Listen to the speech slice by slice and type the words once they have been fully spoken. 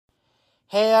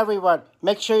Hey everyone,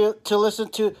 make sure to listen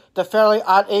to the Fairly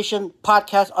Odd Asian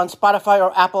podcast on Spotify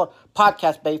or Apple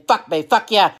Podcasts, babe.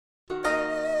 Fuck yeah.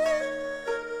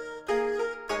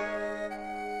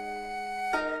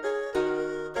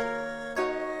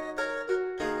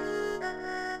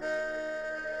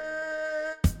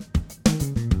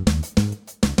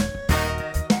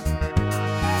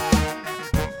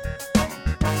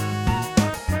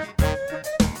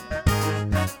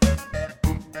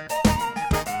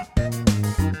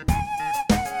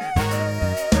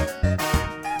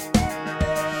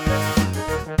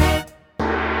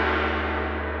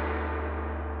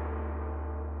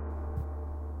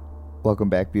 Welcome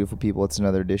back, beautiful people. It's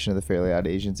another edition of the Fairly Odd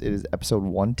Asians. It is episode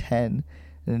 110,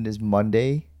 and it is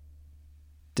Monday,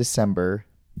 December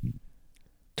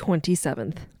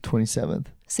 27th.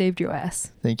 Saved your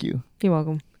ass. Thank you. You're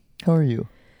welcome. How are you?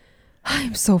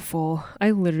 I'm so full.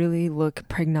 I literally look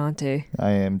pregnante.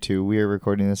 I am too. We are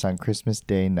recording this on Christmas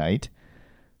Day night.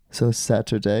 So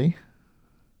Saturday.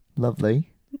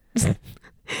 Lovely.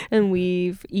 And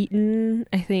we've eaten,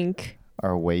 I think.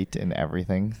 Our weight and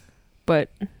everything.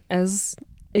 But as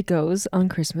it goes on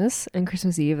Christmas and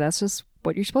Christmas Eve, that's just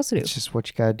what you're supposed to do. It's just what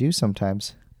you gotta do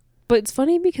sometimes. But it's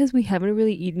funny because we haven't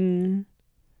really eaten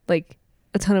like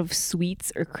a ton of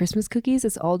sweets or Christmas cookies.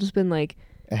 It's all just been like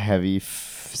Heavy,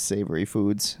 savory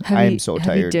foods. I am so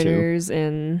tired dinners too.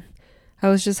 And I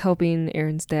was just helping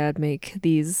Aaron's dad make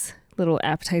these little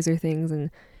appetizer things,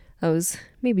 and I was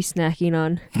maybe snacking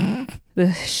on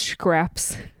the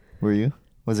scraps. Were you?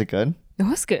 Was it good? It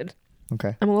was good.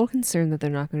 Okay. I'm a little concerned that they're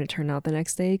not going to turn out the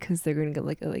next day because they're going to get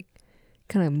like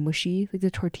kind of mushy, like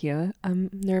the tortilla. I'm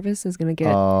nervous is going to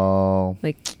get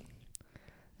like that's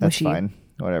mushy. Fine.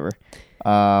 Whatever.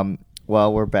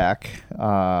 Well, we're back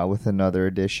with another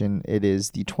edition. It is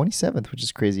the 27th, which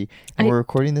is crazy. And we're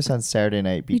recording this on Saturday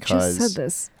night because... You just said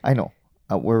this. I know.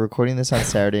 We're recording this on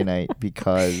Saturday night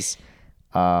because...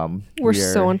 we're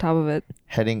so on top of it.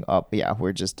 Heading up. Yeah,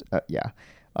 we're just...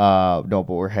 no, but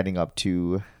we're heading up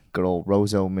to good old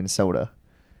Roseau, Minnesota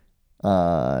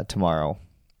tomorrow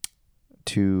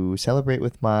to celebrate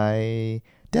with my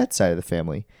dad's side of the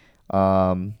family.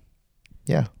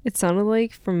 Yeah. It sounded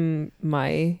like from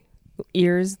my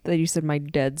ears that you said my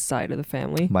dead side of the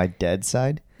family. My dead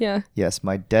side? Yeah. Yes,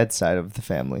 my dead side of the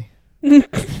family.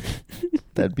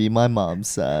 That'd be my mom's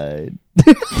side.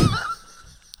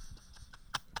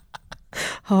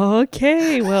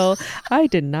 Okay, well, I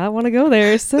did not want to go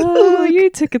there, so you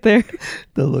took it there.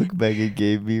 The look Megan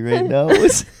gave me right now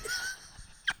was...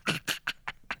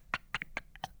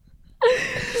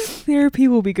 Therapy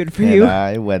will be good for and you.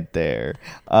 I went there.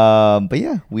 But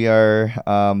yeah, we are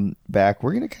back.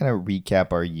 We're going to kind of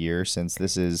recap our year since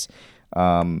this is...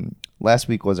 last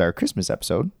week was our Christmas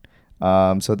episode.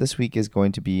 So this week is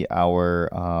going to be our...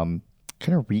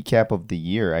 kind of recap of the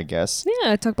year, I guess.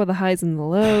 Yeah, talk about the highs and the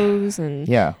lows, and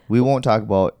yeah, we won't talk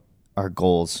about our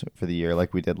goals for the year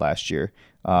like we did last year.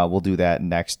 We'll do that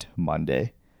next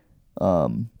Monday.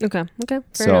 Okay,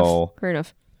 fair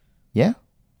enough. Yeah.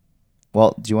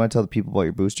 Well, do you want to tell the people about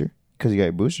your booster? Because you got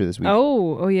your booster this week.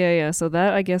 Oh yeah. So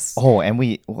that, I guess. Oh, and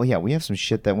we have some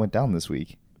shit that went down this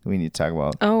week that we need to talk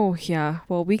about. Oh yeah.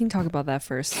 Well, we can talk about that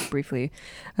first briefly.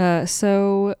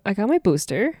 So I got my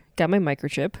booster. Got my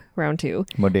microchip, round 2.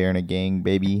 Moderna gang,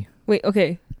 baby. Wait,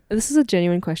 okay. This is a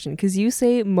genuine question because you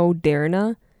say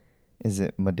Moderna. Is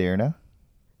it Moderna?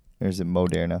 Or is it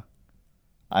Moderna?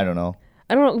 I don't know.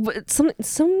 But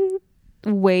some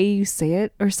way you say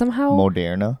it, or somehow...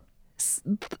 Moderna?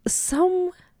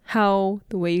 Somehow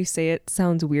the way you say it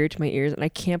sounds weird to my ears, and I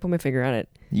can't put my finger on it.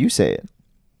 You say it.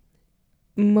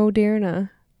 Moderna.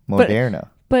 But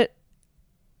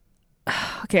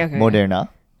okay. Moderna.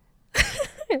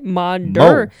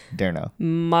 Moderna.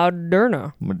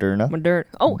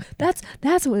 Oh, that's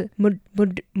what.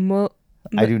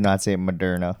 I do not say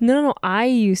Moderna. No. I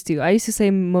used to say I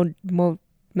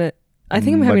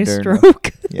think I'm having a Moderna.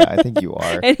 stroke. Yeah, I think you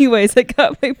are. Anyways, I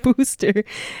got my booster,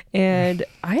 and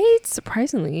I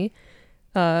surprisingly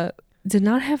did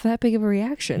not have that big of a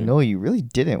reaction. No, you really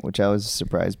didn't, which I was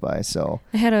surprised by. So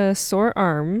I had a sore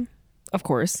arm, of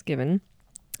course, given,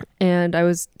 and I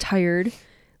was tired.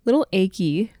 Little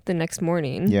achy the next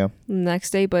morning. Yeah.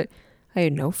 Next day, but I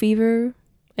had no fever.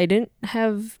 I didn't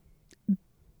have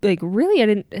I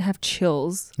didn't have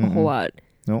chills a whole lot.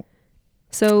 Nope.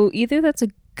 So either that's a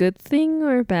good thing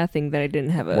or a bad thing that I didn't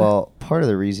have Well, part of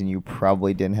the reason you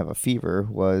probably didn't have a fever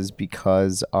was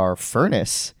because our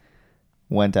furnace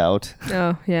went out.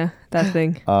 Oh, yeah, that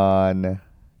thing.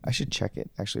 I should check it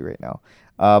actually right now.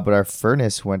 But our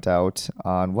furnace went out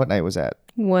on, what night was that?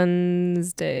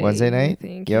 Wednesday night? I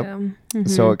think. Yep. Yeah. Mm-hmm.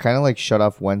 So it kind of like shut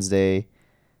off Wednesday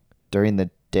during the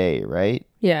day, right?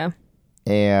 Yeah.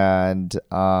 And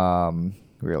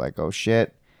we were like, oh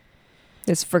shit,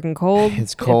 It's freaking cold.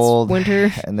 it's cold. It's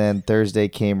winter. And then Thursday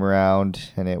came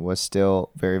around and it was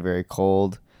still very, very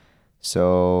cold.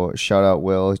 So shout out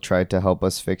Will. He tried to help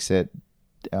us fix it.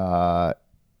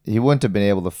 He wouldn't have been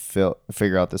able to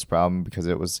figure out this problem because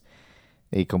it was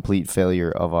a complete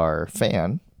failure of our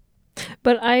fan.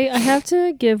 But I have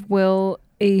to give Will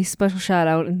a special shout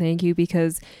out and thank you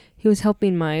because he was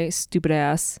helping my stupid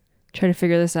ass try to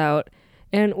figure this out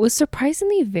and was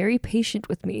surprisingly very patient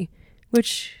with me,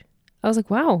 which I was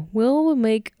like, wow, Will will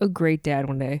make a great dad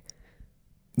one day.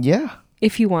 Yeah.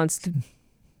 If he wants to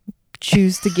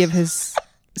choose to give his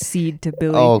seed to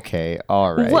Billy. Okay.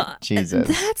 All right. Well, Jesus.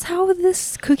 That's how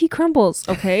this cookie crumbles,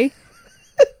 okay?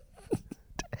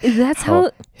 That's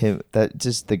how... That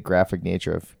just the graphic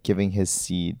nature of giving his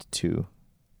seed to.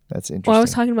 That's interesting. Well, I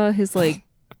was talking about his, like,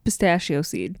 pistachio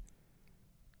seed.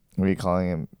 What are you calling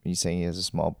him? Are you saying he has a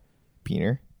small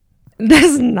peener?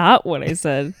 That's not what I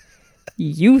said.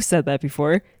 You said that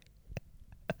before.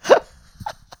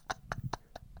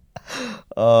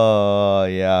 Oh,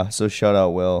 yeah. So shout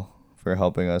out Will for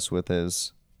helping us with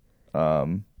his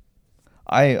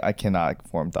I cannot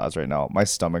form thoughts right now. My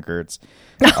stomach hurts.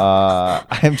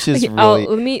 I'm just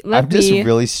okay, I'm just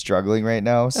really struggling right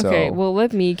now. So okay, well,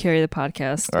 let me carry the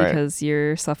podcast All right. because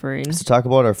you're suffering. So talk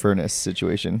about our furnace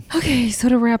situation. Okay, so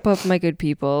to wrap up, my good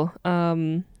people,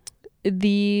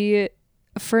 the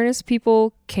furnace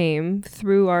people came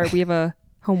through we have a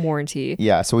home warranty.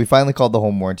 Yeah, so we finally called the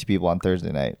home warranty people on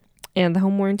Thursday night. And the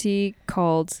home warranty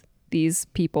called these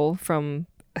people from,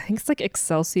 I think it's like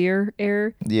Excelsior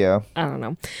Air. Yeah. I don't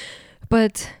know.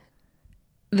 But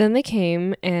then they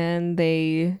came and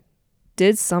they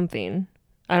did something.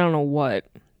 I don't know what.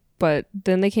 But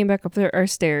then they came back up our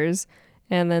stairs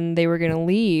and then they were going to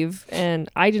leave. And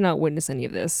I did not witness any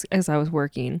of this as I was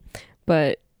working.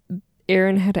 But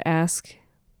Aaron had to ask,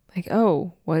 like,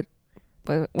 oh, what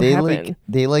happened?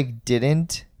 They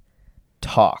didn't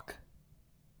talk.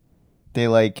 They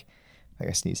I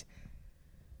gotta sneeze.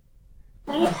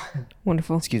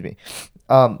 Wonderful. Excuse me.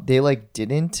 They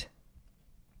didn't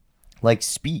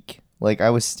speak. I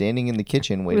was standing in the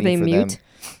kitchen waiting for them.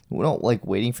 No,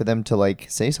 waiting for them to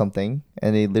say something,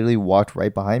 and they literally walked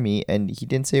right behind me, and he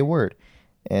didn't say a word.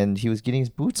 And he was getting his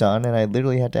boots on, and I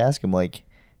literally had to ask him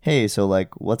hey, so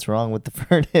what's wrong with the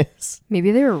furnace?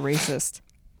 Maybe they were racist.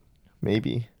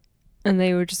 Maybe. And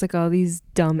they were just oh, these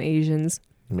dumb Asians.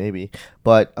 Maybe.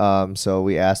 But so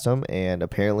we asked him, and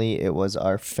apparently it was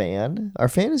our fan. Our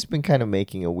fan has been kind of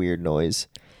making a weird noise.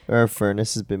 Our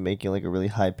furnace has been making a really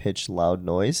high-pitched, loud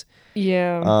noise.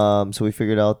 Yeah. So we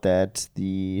figured out that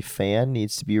the fan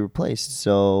needs to be replaced.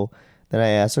 So then I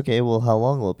asked, okay, well, how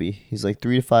long will it be? He's 3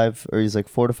 to 5, or he's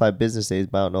 4 to 5 business days,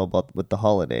 but I don't know about with the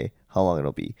holiday, how long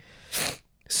it'll be.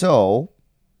 So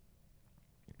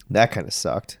that kind of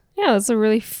sucked. Yeah, that's a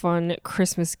really fun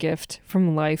Christmas gift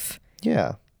from life.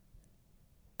 Yeah.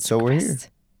 So we're here.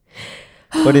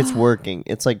 But it's working.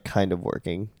 It's kind of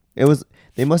working.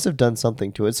 They must have done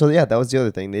something to it. So yeah, that was the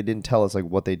other thing. They didn't tell us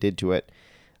what they did to it.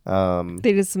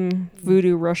 They did some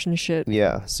voodoo Russian shit.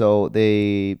 Yeah. So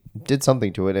they did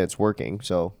something to it and it's working.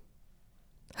 So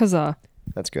huzzah.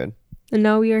 That's good. And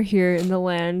now we are here in the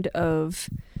land of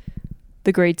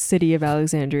the great city of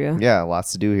Alexandria. Yeah,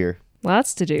 lots to do here.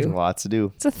 Lots to do. Lots to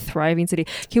do. It's a thriving city.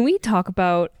 Can we talk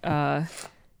about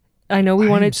I know we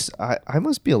wanted... I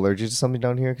must be allergic to something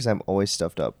down here because I'm always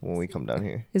stuffed up when we come down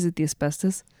here. Is it the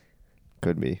asbestos?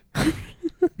 Could be.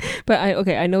 But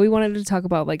I know we wanted to talk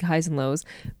about highs and lows,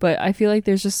 but I feel like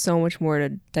there's just so much more to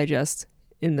digest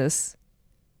in this.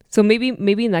 So maybe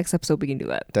next episode we can do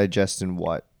that. Digest in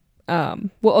what? Well,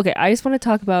 okay, I just want to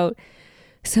talk about...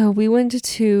 So we went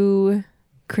to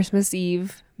Christmas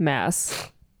Eve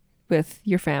Mass with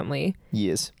your family.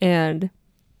 Yes. And...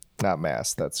 Not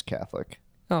Mass, that's Catholic.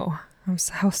 Oh, I'm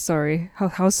how sorry.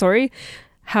 How sorry?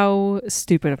 How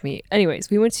stupid of me. Anyways,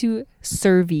 we went to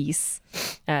service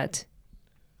at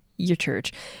your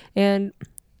church. And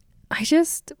I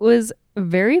just was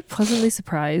very pleasantly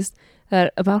surprised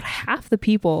that about half the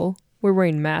people were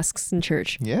wearing masks in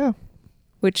church. Yeah.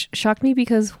 Which shocked me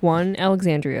because 1,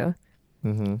 Alexandria.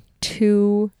 Mm-hmm.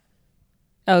 2,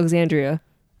 Alexandria.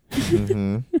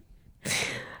 Mm-hmm.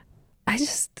 I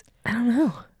don't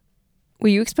know. Were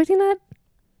you expecting that?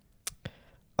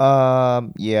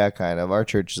 Yeah, kind of. Our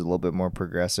church is a little bit more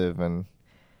progressive and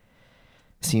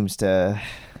seems to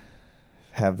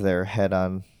have their head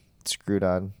screwed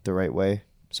on the right way.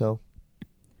 So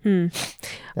that's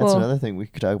another thing we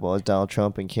could talk about is Donald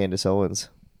Trump and Candace Owens.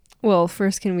 Well,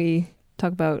 first, can we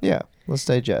talk about... Yeah, let's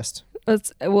digest.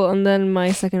 And then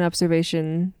my second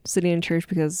observation, sitting in church,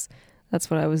 because that's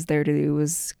what I was there to do,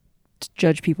 was to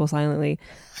judge people silently.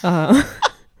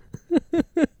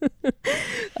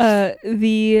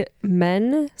 The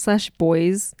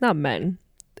men/boys, not men,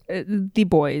 the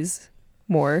boys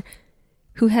more,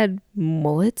 who had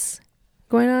mullets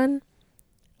going on.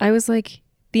 I was like,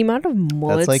 the amount of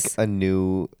mullets. That's like a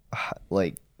new,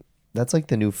 that's like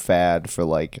the new fad for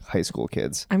like high school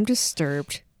kids. I'm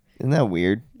disturbed. Isn't that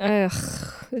weird? Ugh.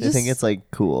 They think it's like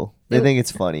cool. They think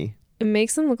it's funny. It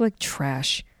makes them look like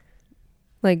trash.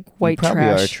 Like white you probably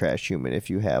trash. are a trash human if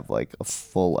you have like a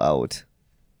full out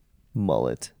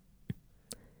mullet.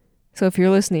 So if you're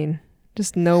listening,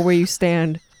 just know where you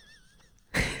stand.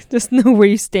 Just know where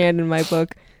you stand in my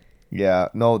book. Yeah,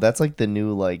 no, that's like the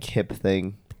new like hip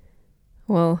thing.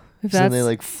 Well, if So that's they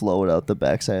like float out the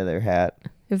backside of their hat.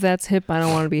 if that's hip, I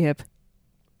don't want to be hip.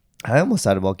 I almost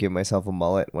thought about giving myself a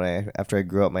mullet after I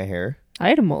grew out my hair. I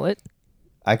had a mullet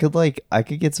I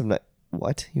could get some.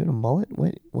 What? You had a mullet?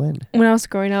 When? when I was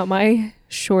growing out my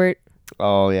short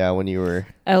Oh yeah, when you were.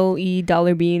 LE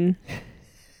dollar bean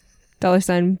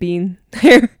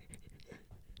hair.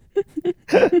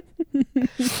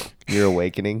 You're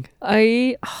awakening.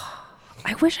 I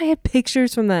wish I had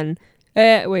pictures from then.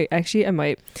 Wait, actually, I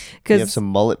might. You have Because some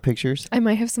mullet pictures. I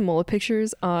might have some mullet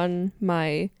pictures on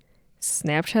my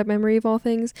Snapchat memory of all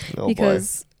things. Oh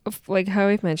Because, of, like how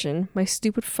I've mentioned, my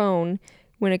stupid phone,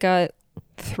 when it got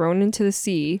thrown into the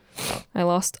sea, I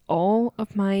lost all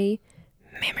of my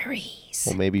memories.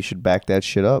 Well, maybe you should back that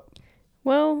shit up.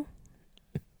 Well,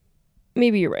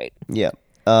 maybe you're right. Yeah.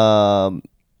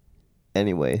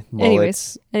 Anyway,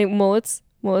 mullets.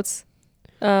 Mullets.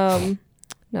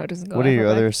 No, it doesn't go. What that are your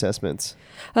far other back. assessments?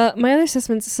 My other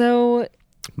assessments. So,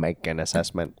 Make an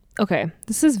assessment. okay,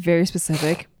 this is very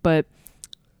specific, but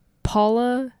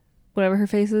Paula, whatever her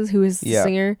face is, who is the Yeah.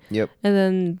 singer, Yep. and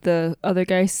then the other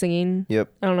guy singing.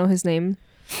 Yep. I don't know his name.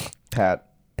 Patty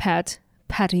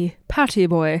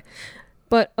boy.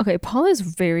 But okay, Paula is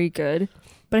very good,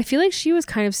 but I feel like she was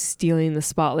kind of stealing the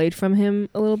spotlight from him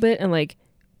a little bit and like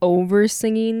over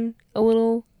singing a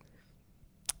little.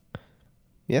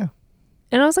 Yeah.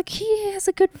 And I was like, he has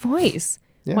a good voice.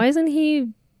 Yeah. Why isn't he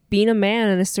being a man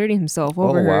and asserting himself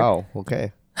over her? Wow.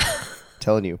 Okay.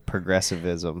 Telling you,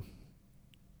 progressivism.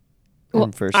 Well,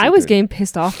 In first I and was third. getting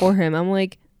pissed off for him. I'm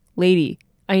like, lady,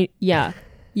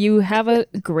 you have a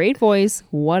great voice,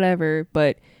 whatever,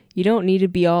 but you don't need to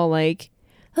be all like,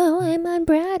 oh, I'm on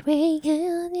Broadway.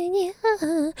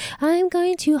 I'm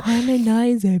going to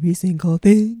harmonize every single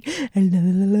thing.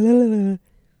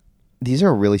 These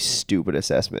are really stupid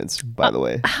assessments, by the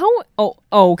way. How? Oh,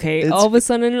 okay. It's- All of a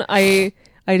sudden, I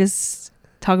just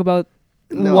talk about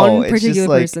No, one it's just particular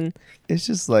like- person. It's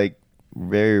just like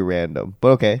very random. But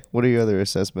okay, what are your other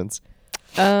assessments?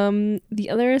 The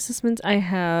other assessments I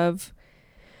have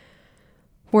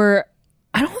were,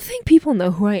 I don't think people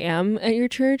know who I am at your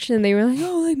church, and they were like,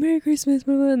 oh, like Merry Christmas,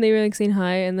 blah, blah, and they were like saying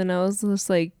hi, and then I was just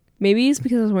like, maybe it's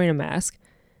because I was wearing a mask,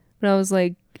 but I was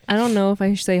like, I don't know if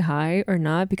I should say hi or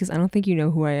not because I don't think you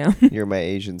know who I am. You're my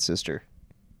Asian sister.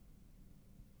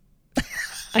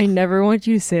 I never want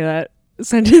you to say that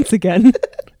sentence again.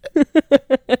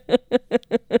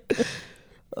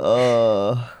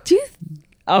 Do you?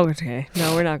 Oh, okay.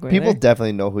 No, we're not going People there.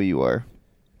 definitely know who you are.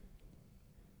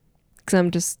 Because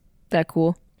I'm just that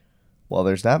cool. Well,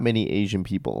 there's not many Asian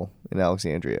people in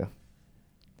Alexandria.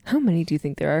 How many do you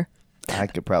think there are? I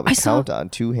could probably I saw- count on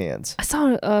two hands. I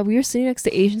saw we were sitting next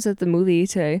to Asians at the movie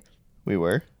today. We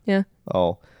were? Yeah.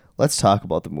 Oh, let's talk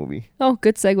about the movie. Oh,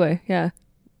 good segue. Yeah.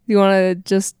 You want to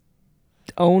just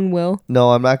own Will?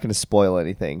 No, I'm not going to spoil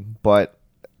anything, but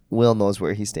Will knows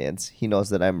where he stands. He knows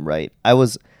that I'm right. I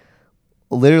was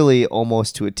literally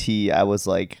almost to a T. I was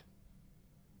like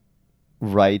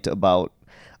right about.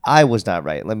 I was not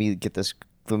right. Let me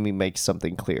make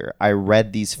something clear. I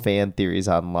read these fan theories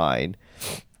online,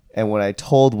 and when I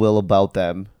told Will about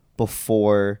them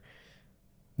before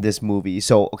this movie,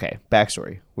 so okay,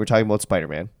 backstory. We're talking about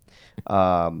Spider-Man.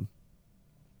 I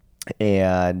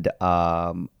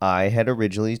had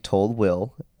originally told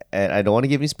Will, and I don't want to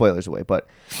give any spoilers away, but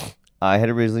I had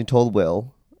originally told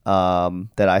Will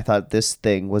that I thought this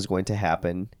thing was going to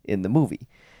happen in the movie.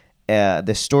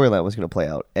 This storyline was going to play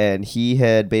out. And he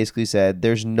had basically said,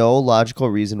 there's no logical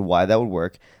reason why that would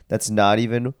work. That's not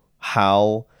even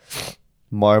how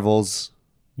Marvel's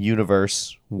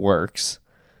universe works.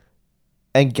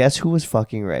 And guess who was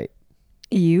fucking right?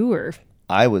 You were.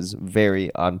 I was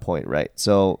very on point right.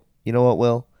 So, you know what,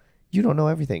 Will? You don't know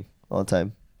everything all the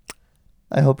time.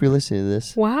 I hope you're listening to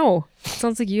this. Wow.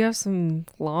 Sounds like you have some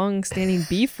long-standing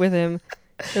beef with him.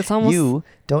 It's almost You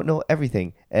don't know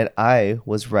everything, and I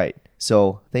was right.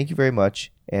 So thank you very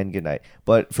much, and good night.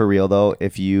 But for real though,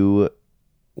 if you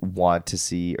want to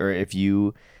see, or if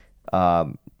you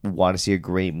want to see a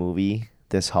great movie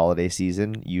this holiday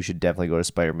season, you should definitely go to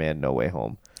Spider-Man: No Way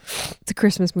Home. it's a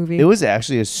Christmas movie. It was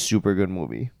actually a super good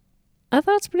movie. I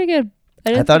thought it's pretty good.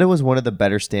 I thought it was one of the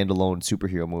better standalone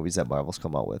superhero movies that Marvel's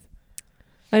come out with.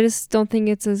 I just don't think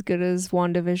it's as good as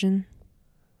WandaVision.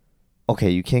 Okay,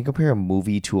 you can't compare a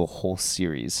movie to a whole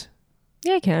series.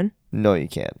 Yeah, I can. No, you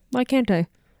can't. Why can't I?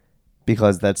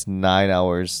 Because that's 9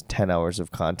 hours, 10 hours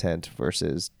of content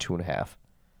versus 2.5.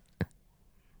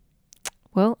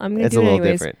 Well, I'm gonna It's do a it little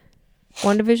anyways. different.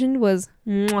 WandaVision was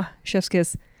chef's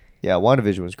kiss. Yeah,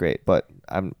 WandaVision was great, but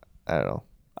I don't know.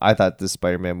 I thought this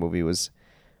Spider-Man movie was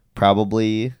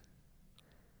probably,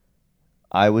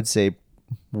 I would say,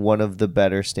 one of the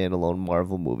better standalone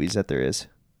Marvel movies that there is.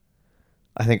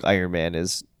 I think Iron Man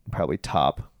is probably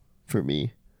top for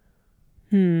me.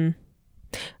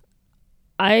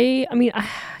 I mean,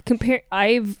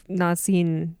 I've not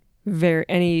seen not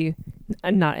any.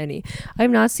 I've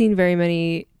not seen very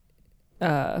many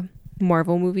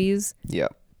Marvel movies, Yeah.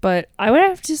 but I would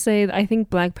have to say that I think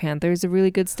Black Panther is a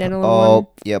really good standalone Oh,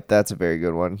 yep, that's a very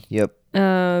good one. Yep.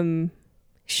 one.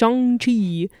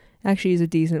 Shang-Chi actually is a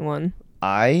decent one.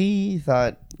 I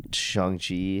thought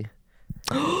Shang-Chi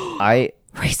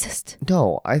Racist.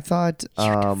 I thought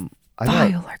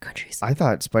Vile our countries. I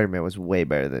thought Spider-Man was way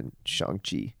better than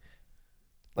Shang-Chi.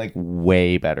 Like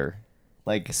way better.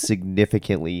 Like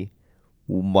significantly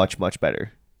much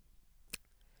better.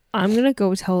 I'm gonna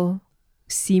go tell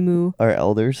Simu. Our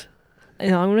elders,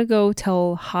 And I'm gonna go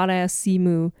tell hot ass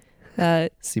Simu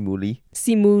that Simu Lee.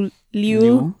 Simu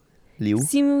Liu. Liu.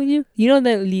 Liu. You know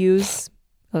that Liu's.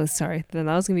 Oh, sorry. Then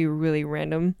that was gonna be really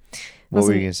random. What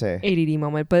were you gonna say? ADD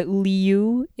moment. But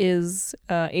Liu is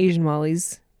Asian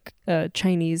Molly's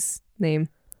Chinese name,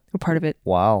 or part of it.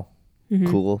 Wow. Mhm.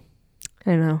 Cool.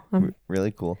 I know. I'm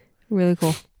Really cool. really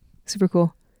cool. Super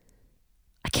cool.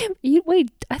 I can't.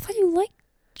 Wait. I thought you liked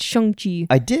Shang-Chi.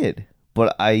 I did,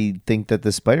 but I think that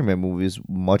the Spider-Man movie is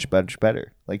much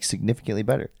better. Like significantly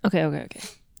better. Okay.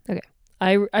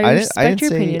 I respect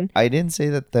your opinion. I didn't say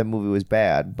that movie was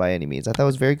bad by any means. I thought it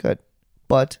was very good,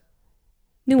 but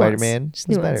Nuance. Spider-Man Just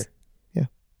was nuance. better.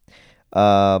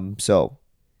 Yeah. So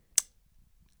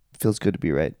feels good to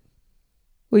be right.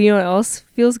 Well, you know what else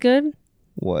feels good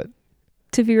What?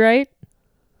 to be right?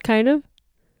 Kind of.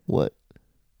 What?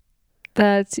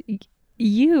 That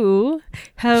you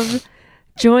have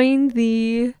joined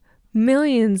the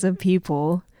millions of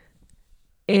people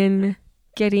in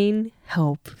getting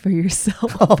help for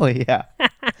yourself. Oh yeah.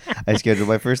 I scheduled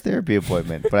my first therapy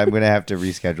appointment, but I'm gonna have to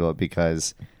reschedule it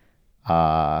because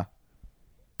I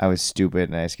was stupid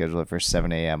and I scheduled it for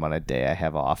 7 a.m. on a day I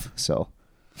have off. So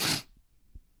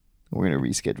we're gonna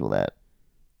reschedule that.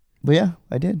 But yeah,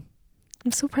 I did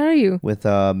I'm so proud of you. with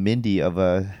Mindy of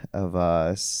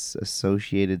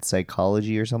Associated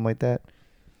Psychology or something like that.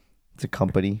 It's a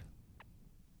company.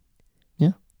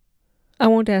 Yeah. I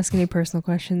won't ask any personal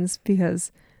questions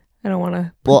because I don't want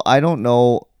to. Well, I don't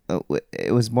know.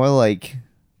 It was more like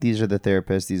these are the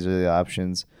therapists, these are the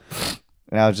options.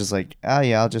 And I was just like, oh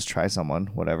yeah, I'll just try someone,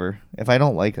 whatever. If I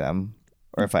don't like them,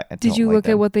 or if I Did don't you like look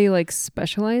them. at what they like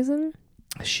specialize in?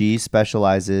 She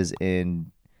specializes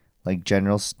in like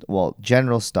general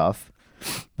stuff,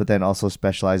 but then also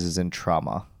specializes in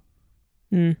trauma.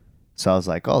 Mm. So I was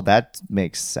like, oh, that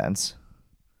makes sense.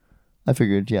 I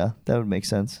figured, yeah, that would make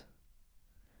sense.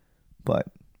 But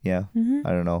yeah, Mm-hmm.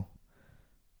 I don't know.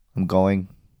 I'm going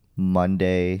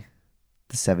Monday,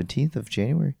 the 17th of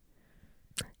January.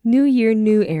 New year,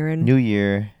 new Aaron. New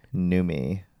year, new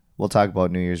me. We'll talk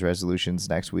about New Year's resolutions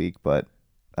next week, but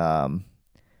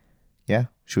yeah.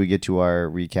 Should we get to our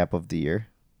recap of the year?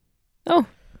 Oh,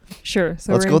 sure.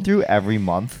 So Let's we're go in- through every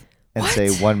month and say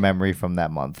one memory from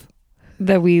that month.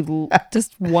 that we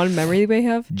just one memory we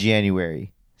have.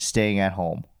 January, staying at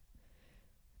home.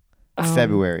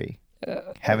 February,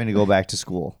 having to go back to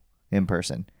school in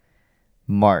person.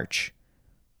 March.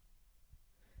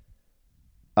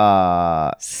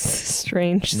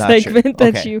 Strange Not segment sure.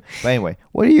 that Okay. you. But anyway,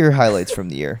 what are your highlights from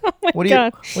the year? Oh my what are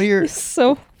god, What are your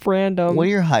so random. What are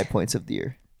your high points of the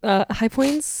year? High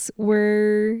points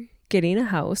were getting a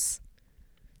house.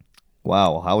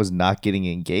 Wow, how was not getting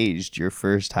engaged your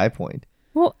first high point?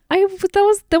 Well,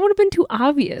 that would have been too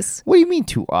obvious. What do you mean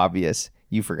too obvious?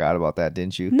 You forgot about that,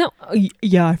 didn't you? No,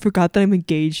 yeah, I forgot that I'm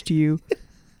engaged to you.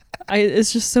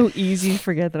 It's just so easy to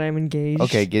forget that I'm engaged.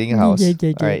 Okay, getting a house. Yeah.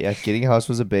 All right, yeah, getting a house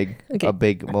was a big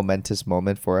Okay. momentous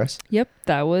moment for us. Yep,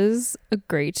 that was a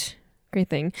great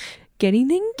thing.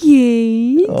 getting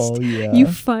engaged. Oh, yeah. You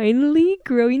finally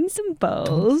growing some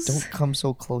balls. Don't come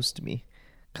so close to me,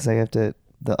 because I have to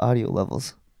the audio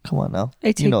levels. Come on now. I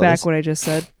take you know back this. what I just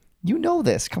said. You know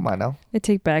this. Come on now. I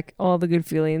take back all the good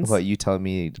feelings. What, you telling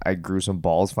me I grew some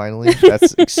balls finally?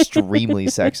 That's extremely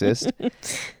sexist.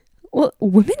 Well,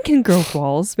 women can grow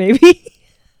balls, maybe.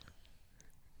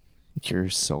 You're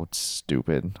so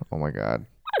stupid. Oh my god.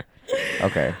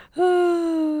 Okay.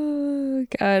 Oh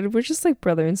God, we're just like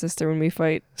brother and sister when we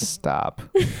fight. Stop.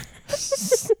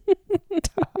 Stop.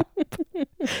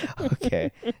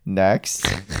 Okay. Next.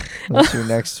 What's your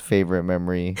next favorite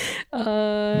memory?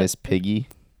 Miss Piggy.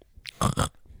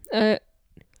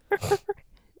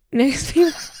 Next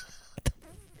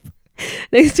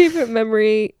favorite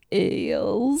memory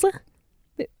is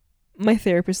my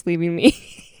therapist leaving me.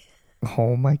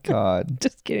 Oh my god.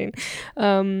 Just kidding.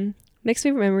 Next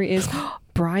favorite memory is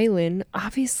Brylan,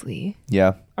 obviously.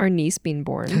 Yeah. Our niece being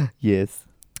born. Yes.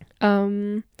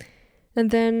 And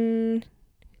then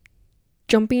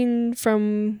jumping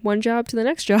from one job to the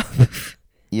next job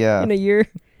Yeah. in a year.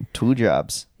 2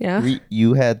 jobs. Yeah.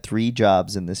 You had 3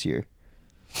 jobs in this year.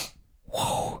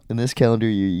 Whoa. In this calendar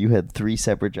year, you had 3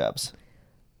 separate jobs.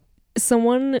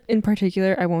 Someone in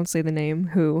particular, I won't say the name,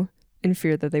 who, in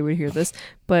fear that they would hear this,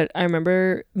 but I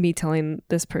remember me telling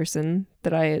this person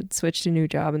that I had switched to a new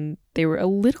job, and they were a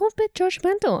little bit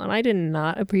judgmental, and I did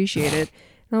not appreciate it.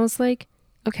 And I was like,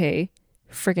 okay,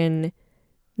 friggin'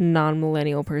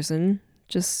 non-millennial person,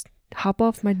 just hop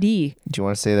off my D. Do you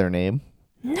want to say their name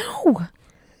No.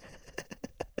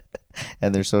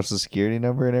 and their social security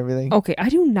number and everything? Okay, I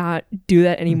do not do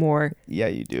that anymore. Yeah,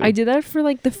 you do. I did that for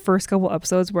like the first couple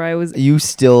episodes where I was, You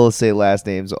still say last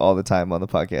names all the time on the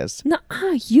podcast. nah,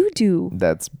 you do.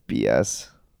 That's BS.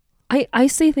 I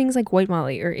say things like white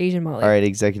Molly or Asian Molly. All right,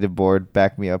 executive board,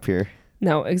 back me up here.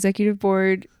 No, executive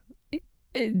board,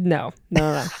 no.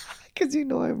 Because you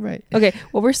know I'm right. Okay,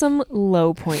 what were some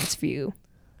low points for you?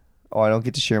 Oh, I don't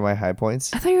get to share my high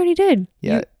points? I thought you already did.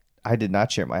 Yeah, I did not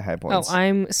share my high points. Oh,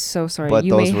 I'm so sorry. But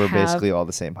you those may were have... basically all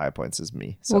the same high points as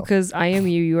me. So, Well, because I am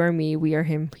you, you are me, we are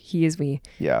him, he is me.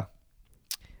 yeah.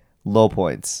 Low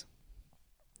points.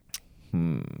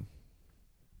 Getting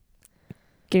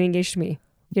engaged to me.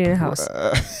 Getting a house.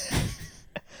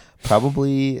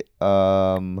 Probably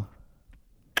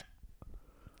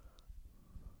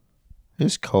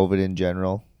just COVID in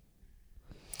general.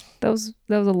 That was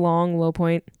a long low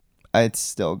point. It's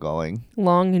still going.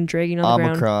 Long and dragging on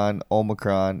the ground.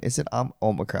 Omicron. Is it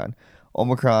Omicron?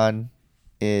 Omicron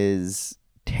is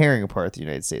tearing apart the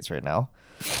United States right now.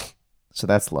 So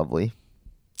that's lovely.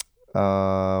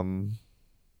 Low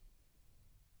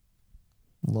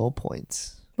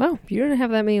points. Wow, you don't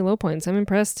have that many low points. I'm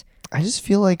impressed. I just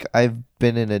feel like I've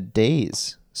been in a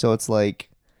daze. So it's like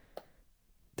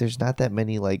there's not that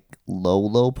many like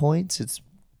low points. It's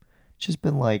just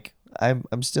been like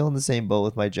I'm still in the same boat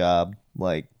with my job,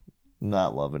 like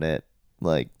not loving it.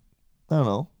 Like I don't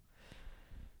know.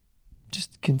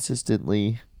 Just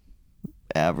consistently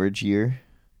average year.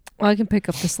 Well, I can pick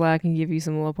up the slack and give you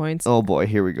some low points. Oh boy,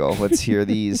 here we go. Let's hear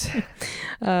these.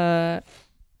 I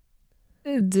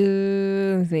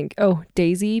think. Oh,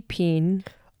 Daisy peeing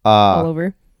all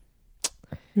over.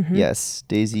 Mm-hmm. Yes,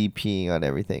 Daisy peeing on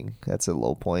everything. That's a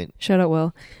low point. Shout out,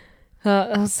 Will.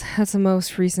 That's the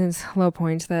most recent low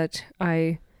point that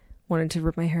I wanted to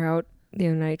rip my hair out the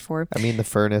other night for. I mean, the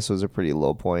furnace was a pretty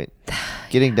low point.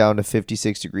 Getting down to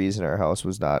 56 degrees in our house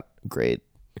was not great.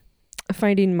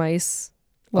 Finding mice,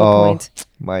 low point.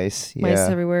 Mice, yeah. Mice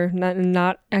everywhere.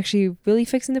 Not actually really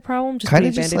fixing the problem. Just Kind putting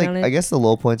of a just Band-Aid like, on it. I guess the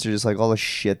low points are just like all the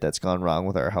shit that's gone wrong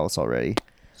with our house already.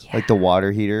 Yeah. Like the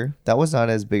water heater. That was not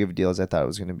as big of a deal as I thought it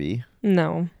was going to be.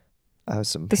 No. I have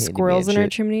some The squirrels in our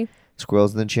chimney.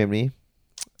 Squirrels in the chimney.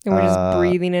 And we're just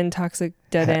breathing in toxic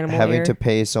dead animal having air. to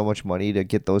pay so much money to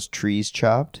get those trees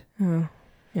chopped. Oh,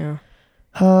 yeah.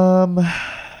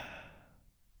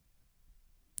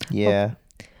 Yeah.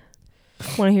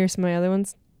 Want to hear some of my other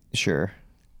ones? Sure.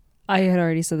 I had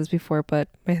already said this before, but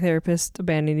my therapist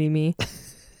abandoning me.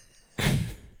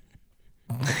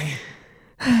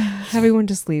 Everyone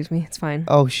just leaves me. It's fine.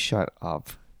 Oh, shut up.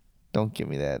 Don't give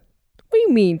me that. What do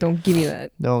you mean, don't give me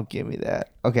that? Don't give me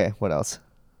that. Okay, what else?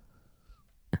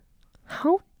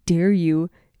 How dare you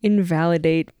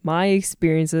invalidate my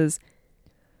experiences?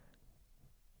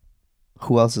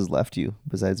 Who else has left you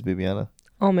besides Bibiana?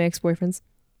 All my ex-boyfriends.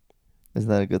 Isn't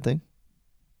that a good thing?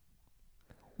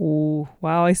 Oh,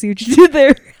 wow, I see what you did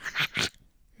there.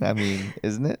 I mean,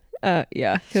 isn't it?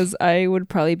 Yeah, because I would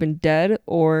probably been dead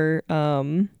or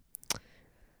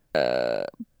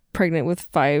pregnant with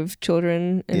 5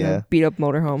 children in a beat up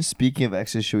motorhome. Speaking of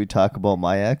exes, should we talk about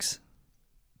my ex?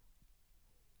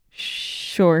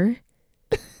 Sure.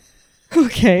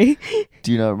 Okay.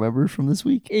 Do you not remember from this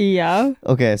week? Yeah.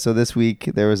 Okay, so this week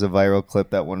there was a viral clip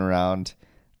that went around.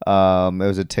 It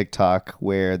was a TikTok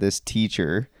where this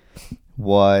teacher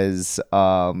was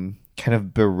kind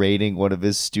of berating one of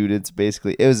his students.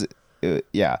 Basically,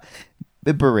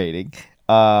 berating.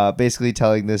 Basically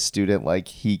telling this student like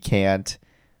he can't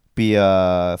be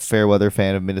a fair weather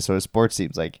fan of Minnesota sports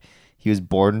teams. Like he was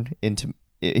born in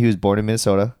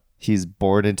Minnesota. He's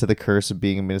born into the curse of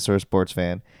being a Minnesota sports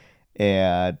fan,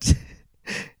 and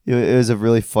it was a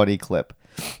really funny clip.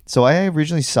 So I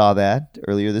originally saw that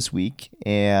earlier this week,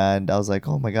 and I was like,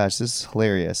 "Oh my gosh, this is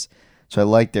hilarious!" So I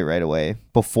liked it right away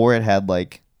before it had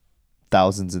like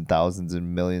thousands and thousands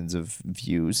and millions of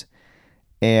views,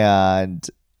 and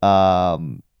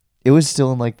it was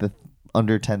still in like the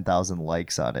under 10,000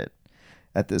 likes on it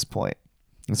at this point,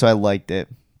 and so I liked it,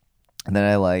 and then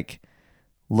I like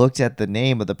looked at the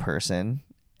name of the person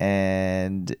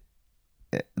and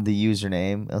the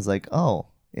username. I was like, "Oh,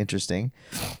 interesting."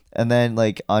 And then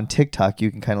like on TikTok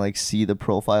you can kind of like see the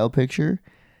profile picture,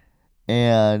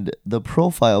 and the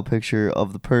profile picture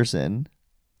of the person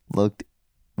looked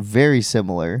very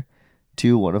similar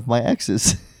to one of my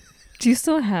exes. Do you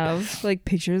still have like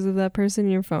pictures of that person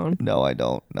in your phone? No, I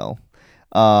don't know.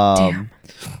 Damn.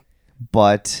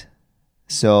 But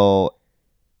so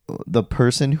the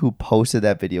person who posted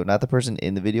that video, not the person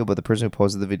in the video, but the person who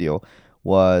posted the video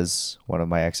was one of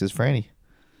my exes, Franny.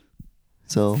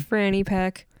 So Franny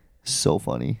pack. so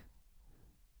funny.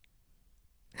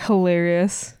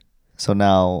 Hilarious. So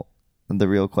now the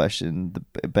real question,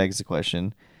 it begs the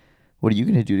question, what are you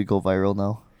going to do to go viral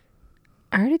now?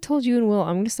 I already told you and Will,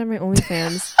 I'm going to start my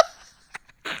OnlyFans.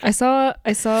 I saw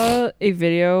a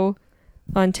video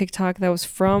on TikTok that was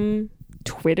from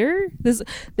Twitter. I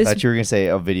thought you were going to say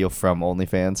a video from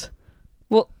OnlyFans.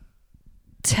 Well,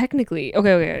 technically.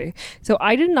 Okay. So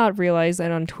I did not realize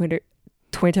that on Twitter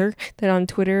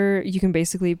you can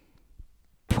basically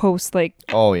post like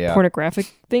pornographic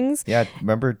things. Yeah,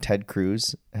 remember Ted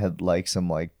Cruz had like some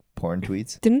like porn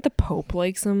tweets? Didn't the Pope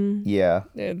like some? Yeah.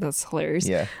 That's hilarious.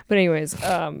 Yeah. But anyways,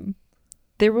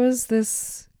 there was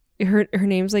this her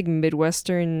name's like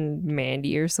Midwestern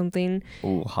Mandy or something.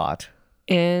 Ooh, hot.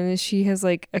 And she has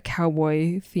like a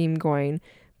cowboy theme going.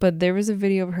 But there was a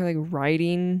video of her like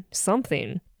riding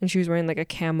something, and she was wearing like a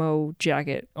camo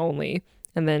jacket only,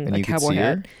 and then a cowboy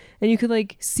hat. And you could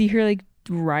like see her like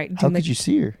ride. How could you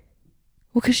see her?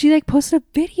 Well, because she like posted a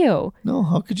video. No,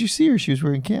 how could you see her? She was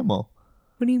wearing camo.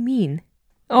 What do you mean?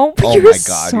 Oh my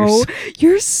God,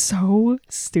 you're so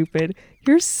stupid.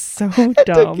 You're so dumb. It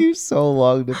took you so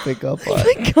long to pick up on.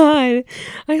 Oh my God.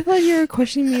 I thought you were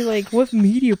questioning me like what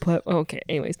media platform. Okay,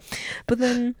 anyways. But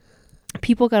then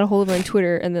people got a hold of it on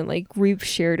Twitter and then like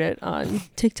re-shared it on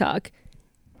TikTok.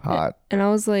 Hot. And I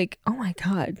was like, oh my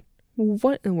God,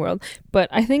 what in the world? But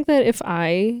I think that if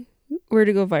I were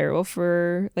to go viral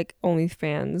for like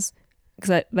OnlyFans,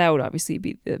 because that would obviously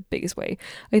be the biggest way,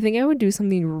 I think I would do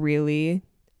something really...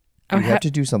 You have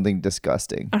to do something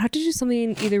disgusting. I'd have to do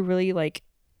something either really like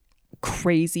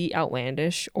crazy,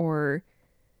 outlandish, or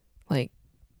like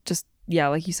just, yeah,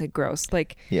 like you said, gross.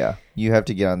 Like, yeah, you have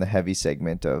to get on the heavy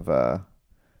segment of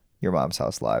Your Mom's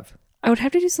House Live. I would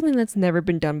have to do something that's never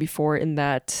been done before in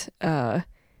that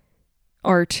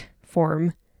art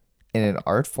form. In an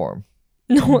art form?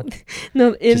 No.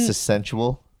 Just a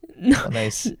sensual? No,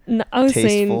 nice. No, I was tasteful.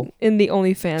 saying in the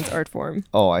OnlyFans art form.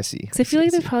 Oh, I see. Because I feel like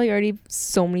there's probably already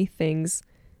so many things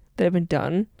that have been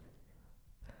done.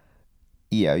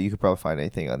 Yeah, you could probably find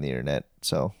anything on the internet.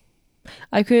 So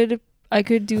I could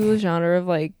do a genre of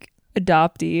like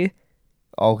adoptee.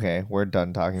 Okay, we're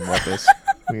done talking about this.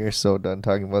 We are so done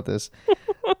talking about this.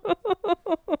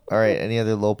 All right, any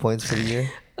other low points for the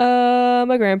year?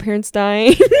 My grandparents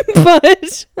dying,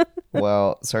 but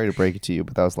well, sorry to break it to you,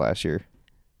 but that was last year.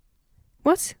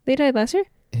 What? They died last year?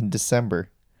 In December.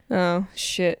 Oh,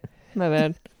 shit. My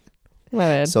bad. My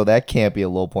bad. So that can't be a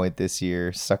low point this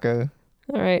year, sucker.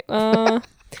 All right. Well,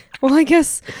 I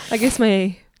guess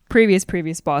my previous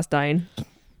boss died.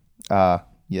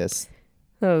 Yes.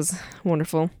 That was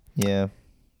wonderful. Yeah.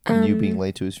 And you being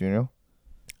late to his funeral?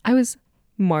 I was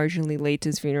marginally late to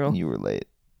his funeral. You were late.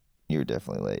 You were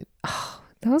definitely late. Oh,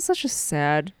 that was such a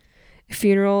sad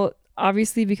funeral.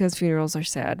 Obviously because funerals are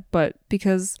sad, but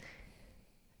because...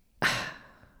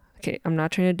 Okay, I'm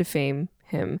not trying to defame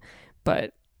him,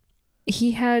 but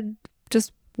he had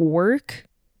just work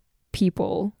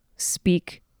people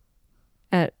speak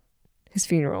at his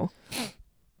funeral.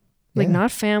 Like,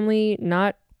 not family,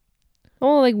 not...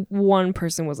 Oh, like, one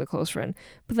person was a close friend.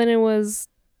 But then it was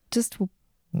just...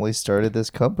 Well, he started this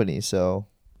company, so...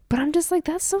 But I'm just like,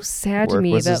 that's so sad to Work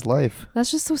me. was his life. That's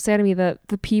just so sad to me that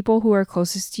the people who are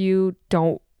closest to you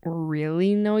don't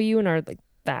really know you and are like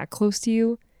that close to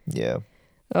you. Yeah.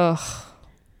 Ugh,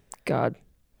 God.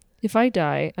 If I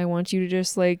die, I want you to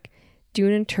just like do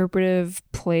an interpretive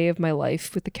play of my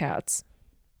life with the cats.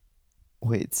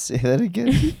 Wait, say that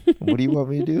again. What do you want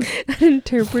me to do? An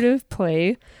interpretive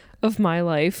play of my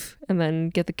life and then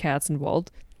get the cats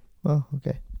involved. Oh,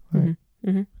 okay. All right.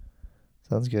 Mm-hmm.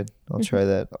 Sounds good. I'll try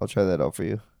that. I'll try that out for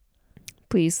you.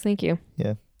 Please, thank you.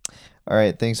 Yeah. All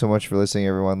right. Thanks so much for listening,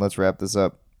 everyone. Let's wrap this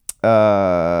up.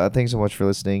 Thanks so much for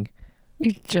listening.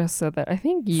 You just said that. I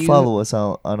think you Follow us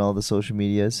on all the social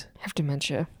medias. have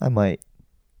dementia. I might.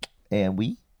 And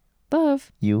we,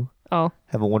 Love. you, Oh,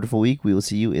 have a wonderful week. We will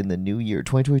see you in the new year,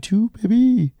 2022,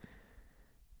 baby.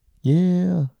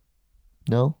 Yeah.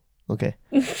 No? Okay.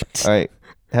 All right.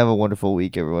 Have a wonderful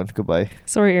week, everyone. Goodbye.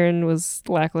 sorry, Aaron was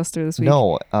lackluster this week.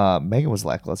 No, Megan was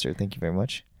lackluster. Thank you very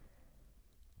much.